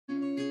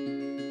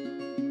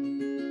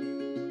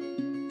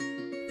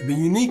The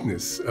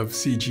uniqueness of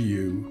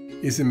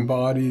CGU is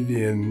embodied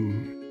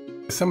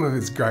in some of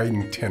its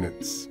guiding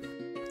tenets,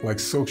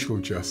 like social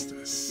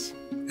justice,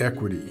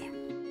 equity.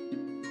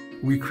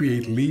 We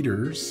create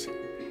leaders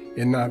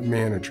and not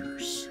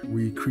managers.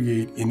 We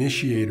create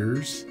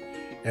initiators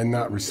and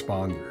not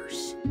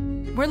responders.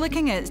 We're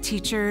looking at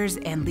teachers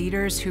and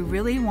leaders who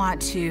really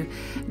want to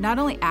not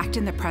only act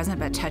in the present,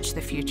 but touch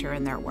the future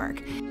in their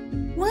work.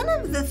 One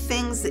of the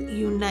things that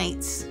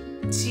unites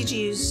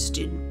CGU's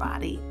student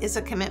body is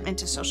a commitment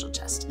to social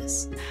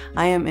justice.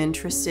 I am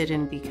interested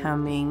in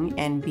becoming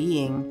and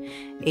being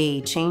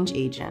a change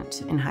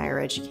agent in higher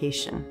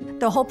education.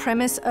 The whole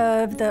premise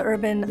of the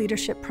Urban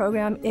Leadership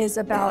Program is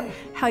about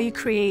how you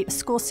create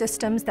school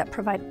systems that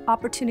provide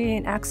opportunity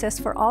and access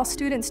for all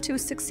students to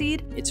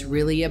succeed. It's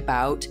really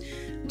about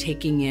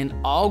taking in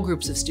all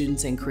groups of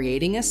students and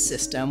creating a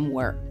system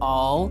where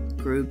all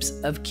groups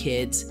of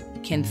kids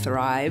can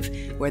thrive,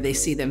 where they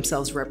see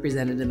themselves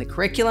represented in the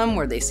curriculum,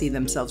 where they see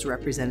themselves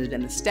represented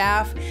in the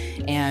staff,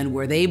 and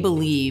where they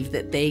believe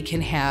that they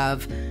can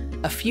have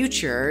a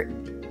future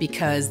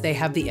because they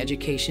have the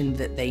education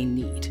that they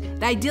need.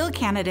 The ideal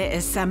candidate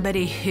is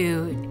somebody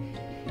who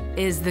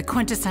is the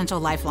quintessential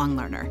lifelong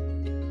learner.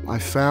 I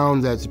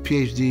found that the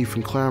PhD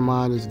from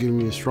Claremont has given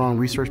me a strong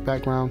research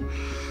background.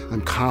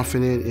 I'm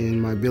confident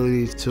in my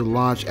ability to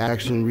launch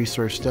action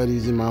research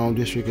studies in my own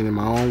district and in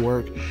my own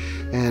work.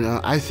 And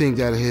I think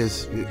that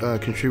has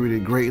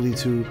contributed greatly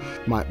to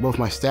both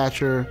my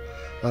stature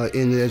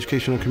in the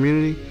educational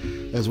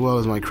community, as well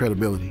as my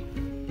credibility.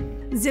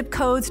 Zip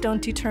codes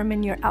don't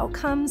determine your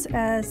outcomes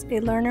as a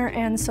learner,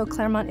 and so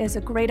Claremont is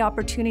a great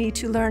opportunity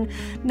to learn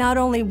not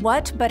only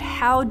what, but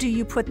how do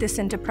you put this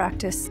into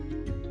practice.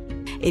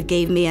 It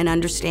gave me an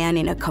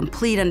understanding, a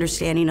complete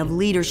understanding of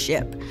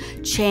leadership,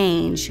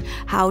 change,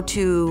 how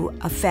to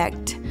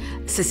affect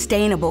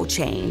sustainable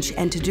change,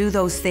 and to do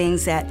those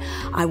things that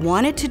I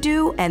wanted to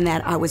do and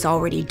that I was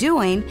already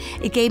doing.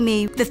 It gave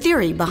me the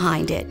theory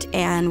behind it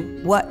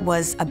and what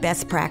was a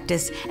best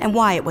practice and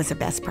why it was a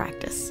best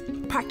practice.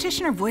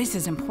 Practitioner voice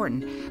is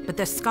important, but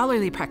the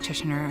scholarly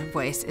practitioner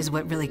voice is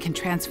what really can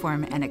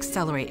transform and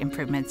accelerate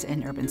improvements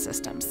in urban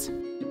systems.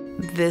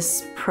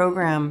 This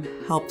program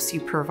helps you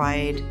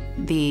provide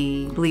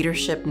the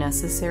leadership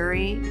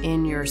necessary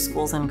in your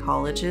schools and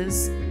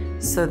colleges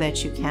so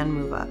that you can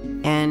move up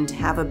and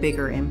have a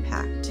bigger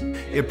impact.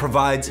 It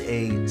provides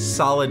a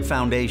solid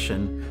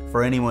foundation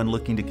for anyone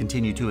looking to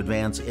continue to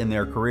advance in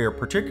their career,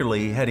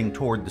 particularly heading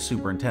toward the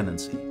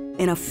superintendency.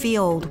 In a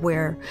field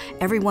where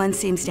everyone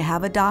seems to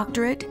have a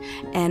doctorate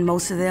and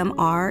most of them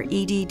are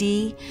EDD,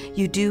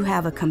 you do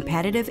have a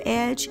competitive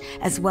edge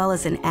as well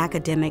as an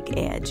academic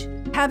edge.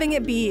 Having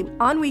it be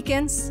on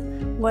weekends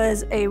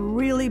was a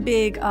really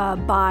big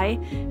buy.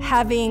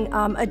 Having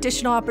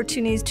additional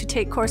opportunities to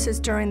take courses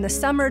during the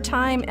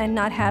summertime and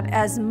not have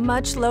as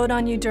much load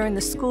on you during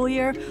the school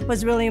year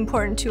was really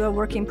important to a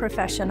working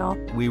professional.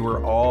 We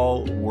were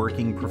all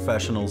working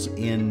professionals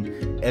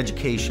in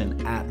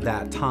education at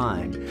that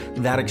time.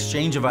 That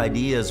exchange of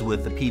ideas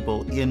with the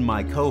people in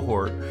my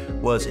cohort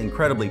was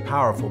incredibly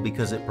powerful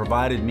because it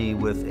provided me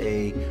with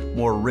a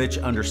more rich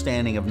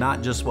understanding of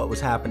not just what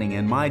was happening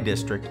in my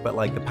district, but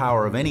like the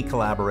power of any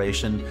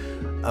collaboration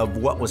of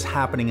what was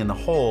happening in the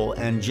whole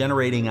and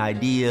generating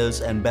ideas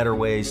and better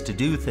ways to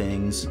do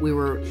things. We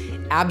were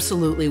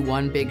absolutely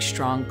one big,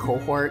 strong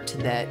cohort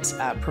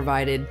that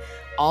provided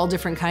all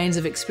different kinds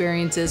of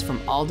experiences from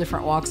all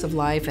different walks of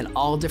life and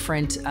all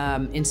different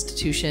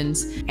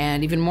institutions.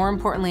 And even more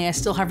importantly, I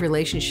still have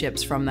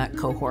relationships from that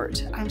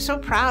cohort. I'm so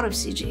proud of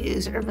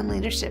CGU's Urban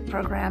Leadership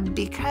Program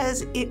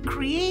because it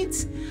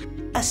creates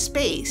a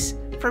space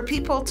for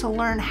people to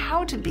learn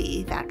how to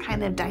be that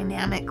kind of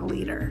dynamic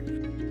leader.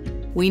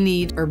 We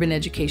need urban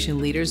education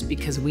leaders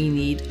because we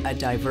need a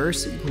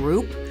diverse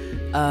group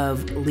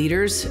of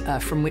leaders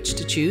from which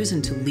to choose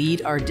and to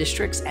lead our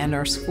districts and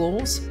our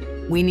schools.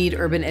 We need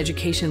urban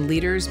education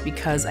leaders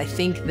because I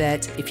think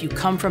that if you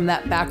come from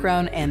that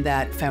background and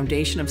that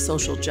foundation of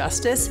social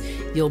justice,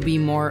 you'll be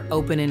more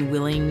open and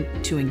willing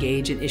to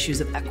engage in issues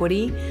of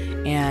equity.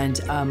 And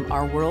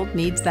our world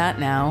needs that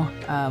now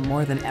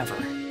more than ever.